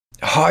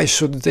Hi,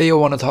 so today I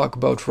want to talk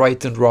about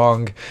right and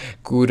wrong,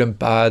 good and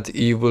bad,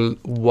 evil.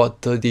 What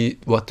do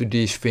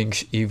these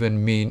things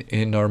even mean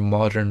in our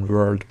modern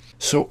world?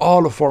 So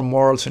all of our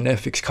morals and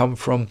ethics come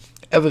from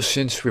ever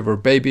since we were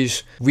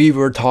babies. We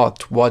were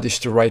taught what is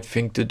the right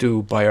thing to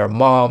do by our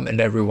mom and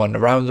everyone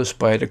around us,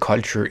 by the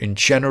culture in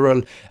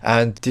general,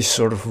 and this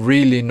sort of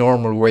really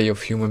normal way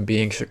of human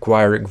beings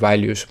acquiring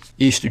values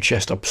is to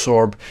just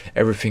absorb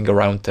everything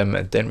around them,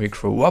 and then we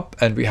grow up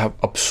and we have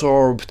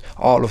absorbed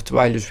all of the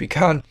values we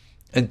can.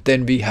 And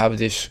then we have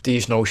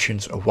these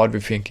notions of what we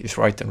think is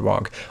right and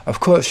wrong.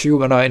 Of course,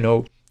 you and I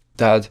know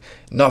that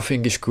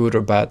nothing is good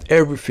or bad.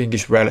 Everything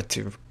is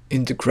relative.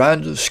 In the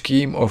grander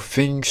scheme of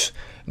things,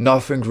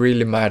 nothing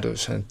really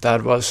matters. And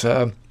that was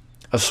a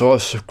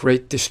source of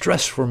great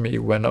distress for me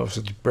when I was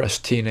a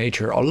depressed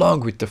teenager,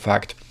 along with the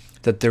fact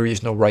that there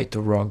is no right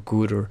or wrong,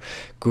 good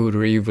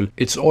or evil.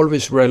 It's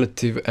always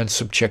relative and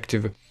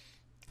subjective.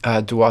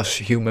 To us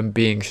human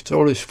beings. It's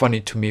always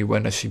funny to me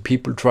when I see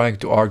people trying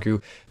to argue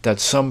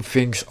that some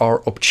things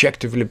are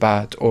objectively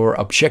bad or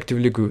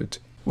objectively good,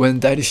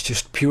 when that is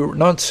just pure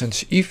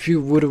nonsense. If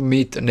you would have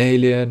met an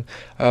alien,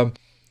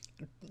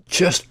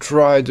 just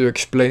try to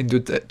explain to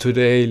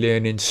the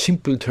alien in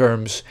simple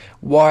terms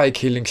why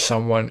killing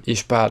someone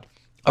is bad.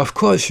 Of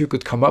course you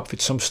could come up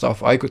with some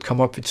stuff, I could come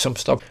up with some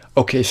stuff.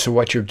 Okay, so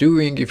what you're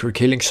doing if you're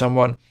killing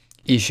someone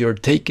is you're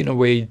taking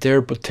away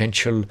their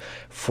potential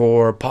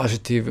for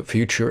positive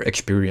future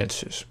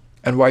experiences.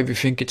 And why we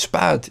think it's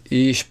bad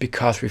is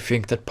because we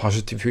think that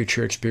positive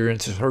future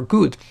experiences are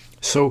good.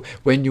 So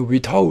when you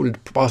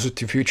withhold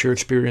positive future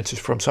experiences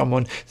from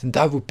someone, then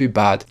that would be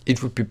bad.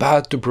 It would be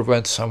bad to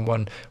prevent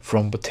someone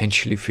from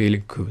potentially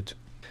feeling good.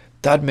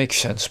 That makes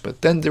sense,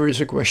 but then there is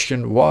a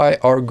question, why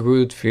are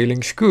good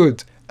feelings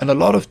good? And a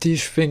lot of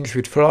these things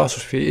with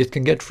philosophy, it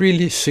can get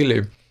really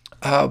silly.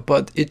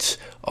 But it's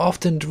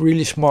often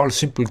really small,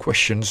 simple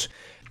questions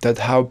that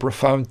have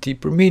profound,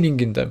 deeper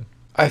meaning in them.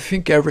 I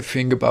think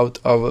everything about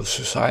our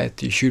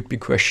society should be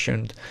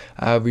questioned.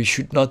 We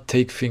should not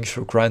take things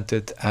for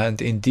granted,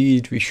 and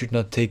indeed we should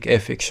not take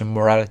ethics and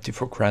morality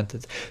for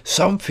granted.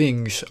 Some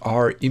things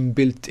are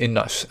inbuilt in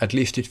us, at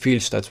least it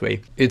feels that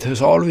way. It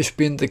has always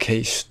been the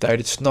case that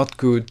it's not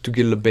good to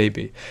kill a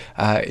baby.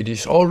 It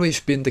has always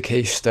been the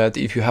case that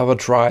if you have a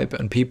tribe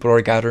and people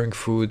are gathering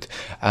food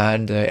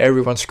and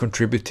everyone's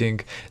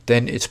contributing,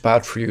 then it's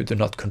bad for you to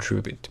not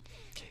contribute.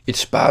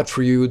 It's bad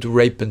for you to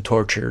rape and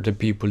torture the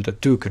people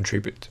that do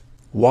contribute.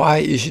 Why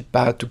is it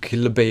bad to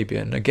kill a baby?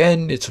 And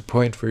again, it's a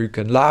point where you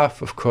can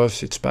laugh. Of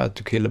course, it's bad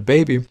to kill a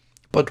baby.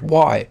 But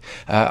why?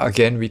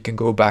 Again, we can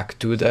go back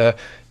to the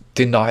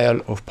denial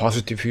of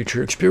positive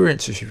future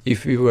experiences.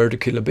 If we were to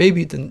kill a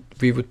baby, then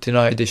we would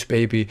deny this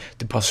baby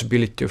the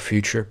possibility of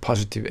future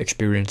positive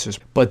experiences.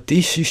 But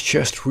this is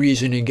just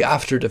reasoning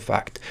after the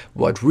fact.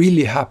 What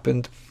really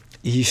happened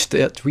is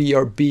that we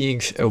are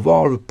beings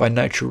evolved by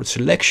natural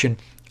selection.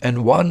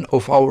 And one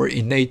of our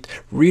innate,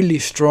 really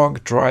strong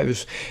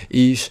drives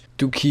is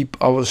to keep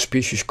our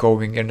species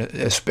going, and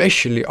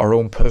especially our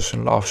own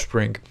personal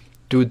offspring,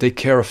 to take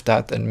care of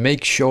that and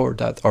make sure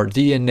that our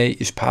DNA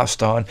is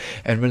passed on.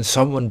 And when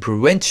someone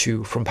prevents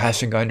you from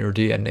passing on your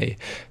DNA,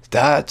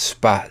 that's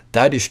bad,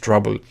 that is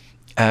trouble.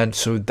 And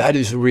so that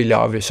is a really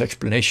obvious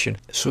explanation.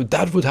 So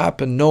that would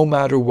happen no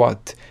matter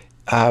what.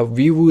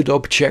 We would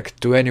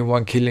object to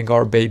anyone killing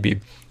our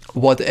baby.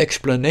 What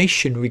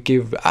explanation we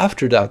give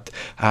after that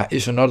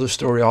is another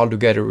story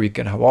altogether. We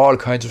can have all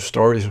kinds of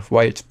stories of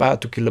why it's bad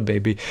to kill a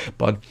baby,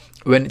 but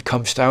when it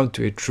comes down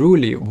to it,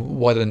 truly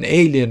what an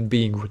alien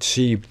being would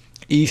see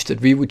is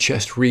that we would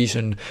just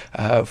reason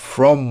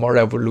from our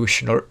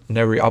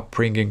evolutionary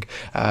upbringing,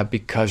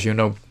 because, you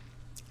know,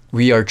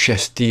 we are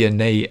just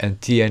DNA and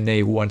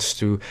DNA wants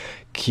to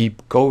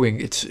keep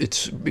going.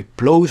 It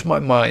blows my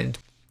mind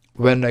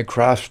when I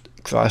grasp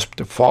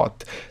the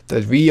thought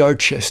that we are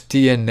just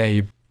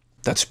DNA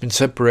that's been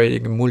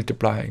separating and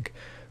multiplying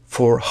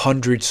for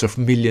hundreds of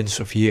millions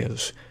of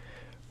years.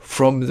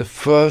 From the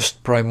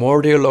first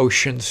primordial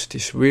oceans,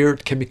 this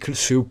weird chemical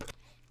soup,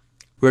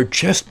 where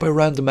just by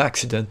random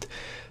accident,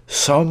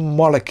 some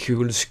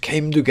molecules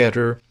came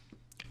together,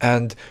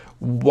 and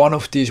one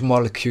of these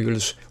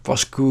molecules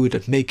was good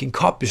at making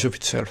copies of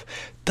itself.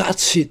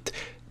 That's it.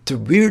 The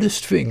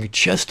weirdest thing,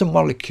 just a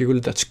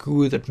molecule that's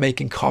good at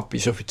making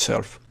copies of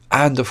itself.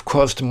 And of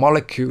course, the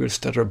molecules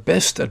that are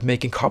best at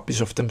making copies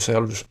of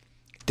themselves,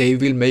 they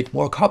will make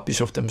more copies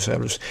of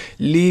themselves,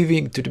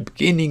 leading to the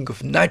beginning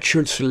of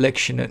natural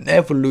selection and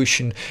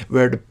evolution,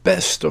 where the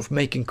best of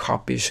making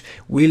copies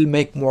will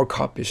make more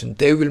copies, and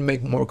they will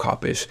make more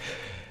copies,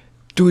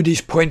 to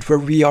this point where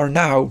we are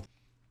now,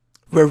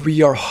 where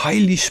we are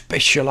highly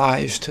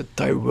specialized,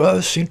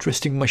 diverse,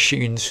 interesting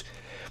machines,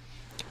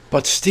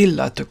 but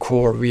still at the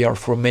core we are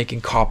for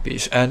making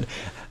copies. And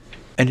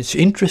it's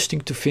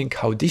interesting to think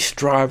how this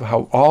drive,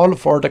 how all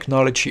of our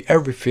technology,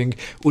 everything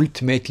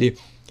ultimately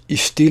is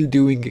still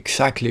doing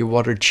exactly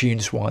what our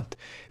genes want.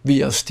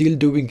 We are still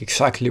doing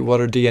exactly what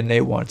our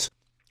DNA wants.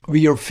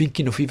 We are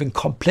thinking of even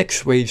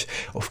complex ways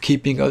of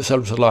keeping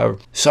ourselves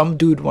alive. Some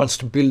dude wants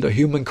to build a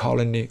human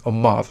colony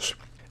on Mars.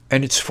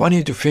 And it's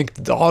funny to think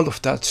that all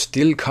of that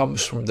still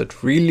comes from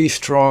that really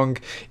strong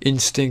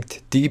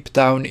instinct deep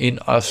down in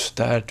us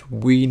that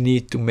we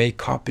need to make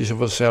copies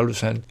of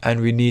ourselves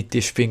and we need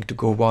this thing to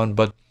go on.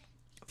 But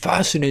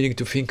fascinating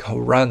to think how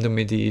random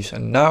it is.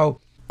 And now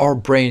our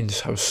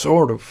brains have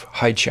sort of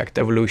hijacked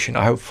evolution.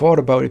 I have thought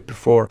about it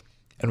before.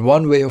 And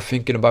one way of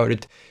thinking about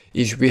it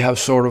is we have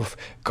sort of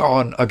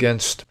gone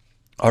against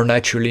our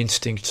natural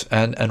instincts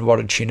and what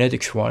our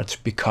genetics wants,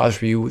 because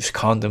we use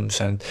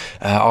condoms and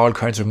all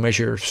kinds of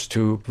measures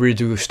to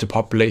reduce the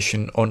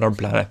population on our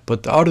planet.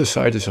 But the other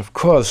side is, of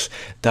course,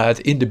 that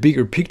in the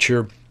bigger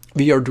picture,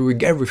 we are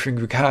doing everything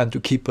we can to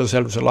keep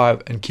ourselves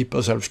alive and keep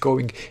ourselves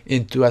going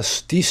into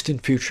as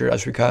distant future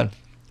as we can.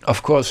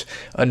 Of course,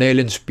 an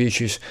alien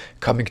species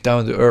coming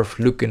down to Earth,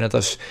 looking at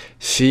us,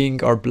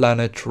 seeing our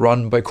planet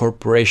run by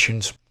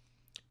corporations,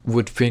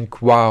 would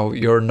think, wow,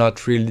 you're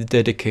not really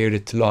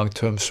dedicated to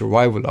long-term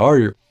survival, are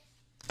you?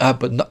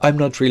 But no, I'm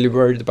not really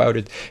worried about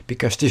it,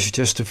 because this is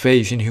just a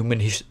phase in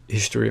human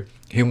history,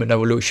 human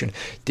evolution.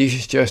 This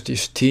is just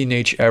this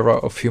teenage era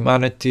of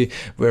humanity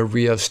where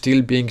we are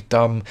still being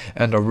dumb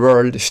and our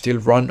world is still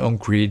run on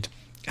greed,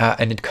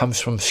 and it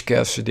comes from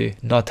scarcity,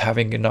 not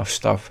having enough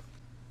stuff.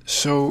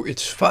 So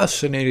it's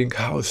fascinating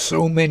how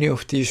so many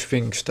of these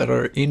things that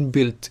are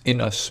inbuilt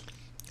in us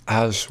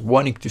as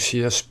wanting to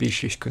see a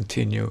species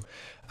continue,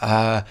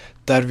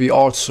 that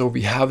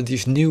we have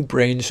these new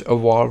brains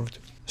evolved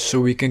so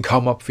we can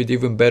come up with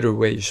even better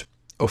ways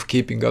of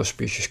keeping our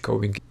species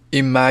going.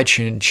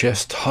 Imagine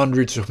just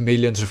hundreds of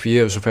millions of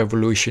years of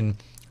evolution,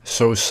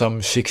 so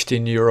some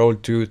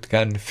 16-year-old dude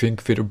can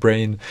think with a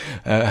brain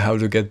how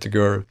to get the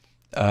girl.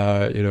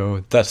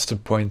 That's the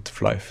point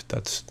of life.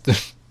 That's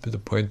the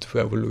point of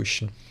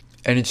evolution.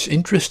 And it's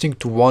interesting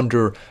to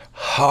wonder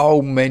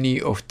how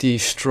many of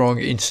these strong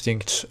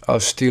instincts are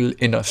still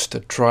in us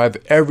that drive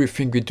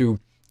everything we do.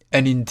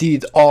 And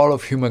indeed, all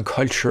of human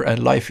culture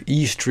and life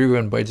is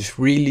driven by this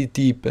really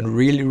deep and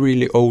really,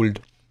 really old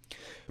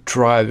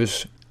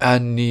drives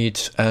and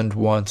needs and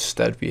wants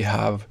that we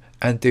have.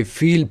 And they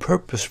feel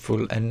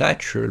purposeful and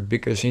natural,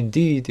 because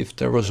indeed, if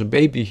there was a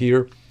baby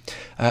here,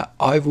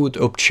 I would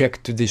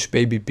object to this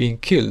baby being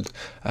killed.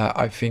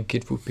 I think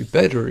it would be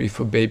better if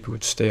a baby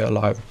would stay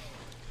alive.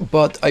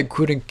 But I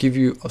couldn't give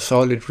you a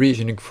solid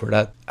reasoning for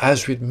that.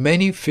 As with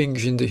many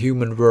things in the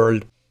human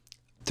world,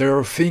 there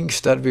are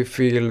things that we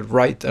feel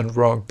right and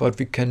wrong, but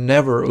we can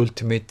never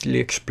ultimately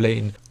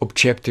explain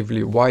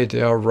objectively why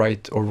they are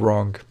right or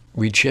wrong.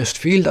 We just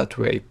feel that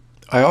way.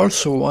 I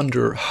also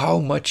wonder how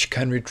much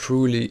can we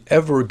truly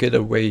ever get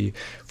away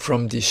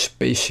from these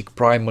basic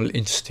primal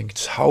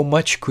instincts? How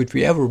much could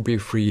we ever be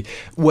free?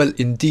 Well,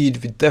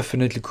 indeed, we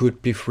definitely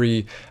could be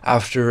free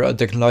after a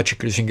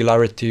technological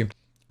singularity,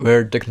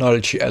 where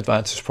technology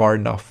advances far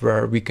enough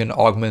where we can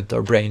augment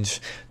our brains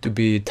to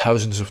be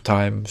thousands of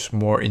times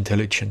more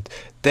intelligent.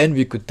 Then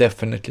we could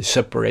definitely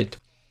separate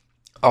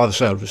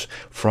ourselves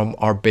from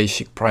our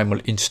basic primal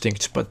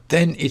instincts. But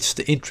then it's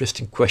the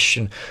interesting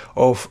question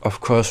of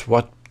course,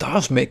 what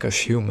does make us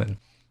human?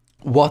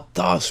 What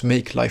does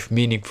make life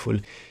meaningful?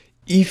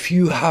 If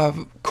you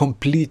have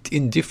complete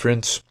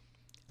indifference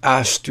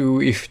as to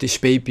if this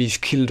baby is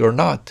killed or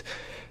not,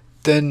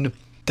 then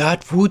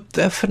that would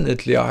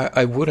definitely,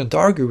 I wouldn't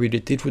argue with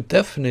it, it would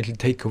definitely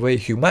take away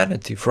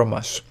humanity from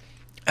us.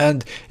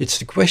 And it's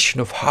the question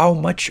of how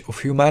much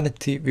of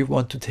humanity we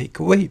want to take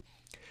away.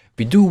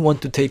 We do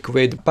want to take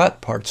away the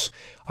bad parts.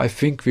 I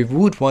think we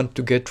would want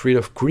to get rid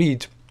of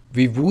greed.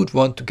 We would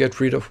want to get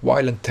rid of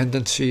violent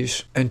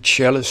tendencies and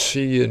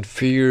jealousy and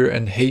fear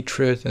and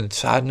hatred and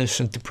sadness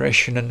and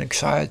depression and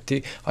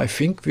anxiety. I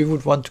think we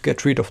would want to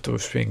get rid of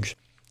those things.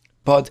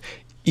 But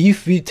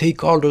if we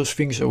take all those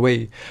things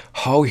away,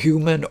 how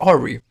human are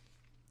we?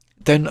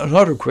 Then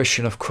another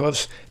question, of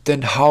course,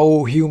 then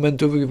how human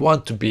do we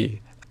want to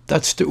be?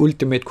 That's the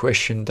ultimate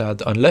question,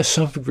 that unless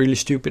something really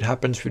stupid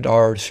happens with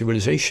our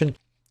civilization,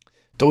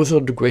 those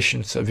are the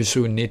questions that we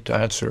soon need to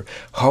answer.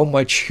 How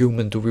much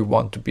human do we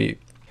want to be?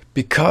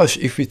 Because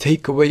if we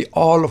take away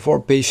all of our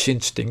base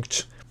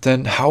instincts,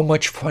 then how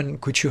much fun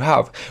could you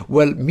have?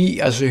 Well,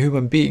 me as a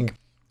human being,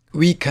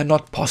 we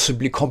cannot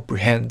possibly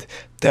comprehend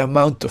the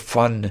amount of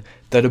fun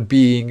that a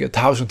being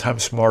 1,000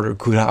 times smarter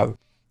could have.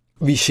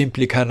 We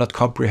simply cannot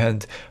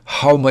comprehend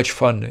how much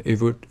fun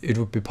it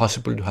would be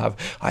possible to have.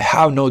 I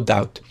have no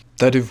doubt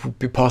that it would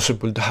be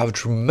possible to have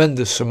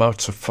tremendous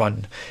amounts of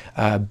fun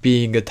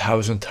being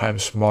 1,000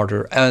 times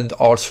smarter, and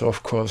also,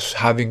 of course,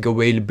 having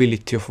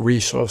availability of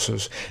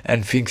resources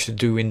and things to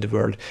do in the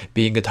world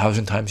being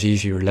 1,000 times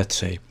easier, let's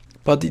say.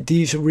 But it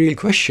is a real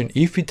question.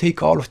 If we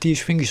take all of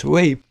these things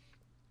away,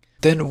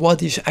 then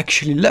what is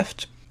actually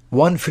left?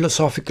 One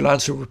philosophical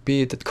answer would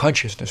be that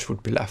consciousness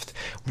would be left.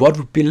 What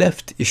would be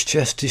left is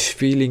just this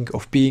feeling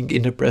of being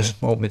in the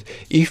present moment.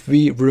 If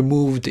we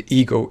remove the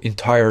ego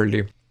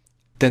entirely,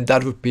 then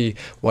that would be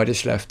what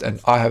is left. And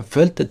I have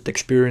felt that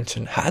experience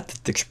and had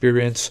that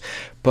experience,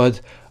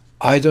 but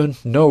I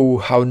don't know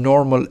how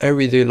normal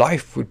everyday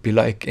life would be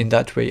like in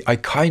that way. I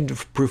kind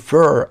of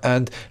prefer,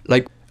 and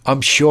like,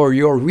 I'm sure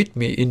you're with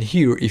me in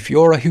here. If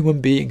you're a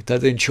human being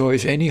that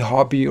enjoys any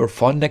hobby or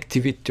fun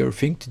activity or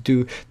thing to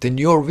do, then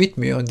you're with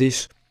me on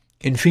this,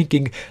 in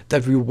thinking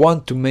that we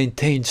want to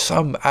maintain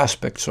some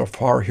aspects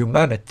of our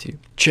humanity.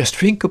 Just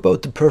think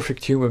about the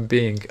perfect human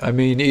being. I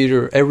mean,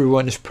 either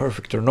everyone is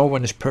perfect or no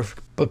one is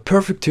perfect, but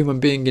perfect human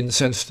being in the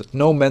sense that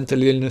no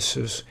mental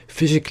illnesses,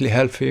 physically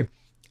healthy,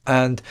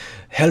 and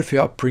healthy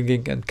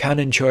upbringing, and can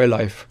enjoy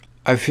life.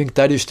 I think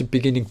that is the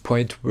beginning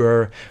point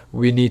where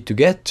we need to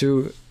get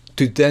to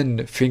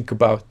then think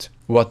about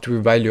what we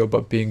value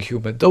about being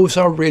human. Those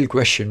are real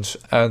questions,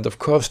 and of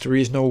course there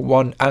is no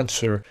one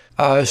answer.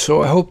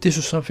 So I hope this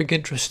was something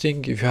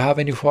interesting. If you have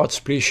any thoughts,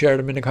 please share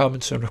them in the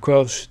comments, and of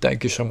course,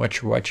 thank you so much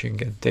for watching,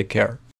 and take care.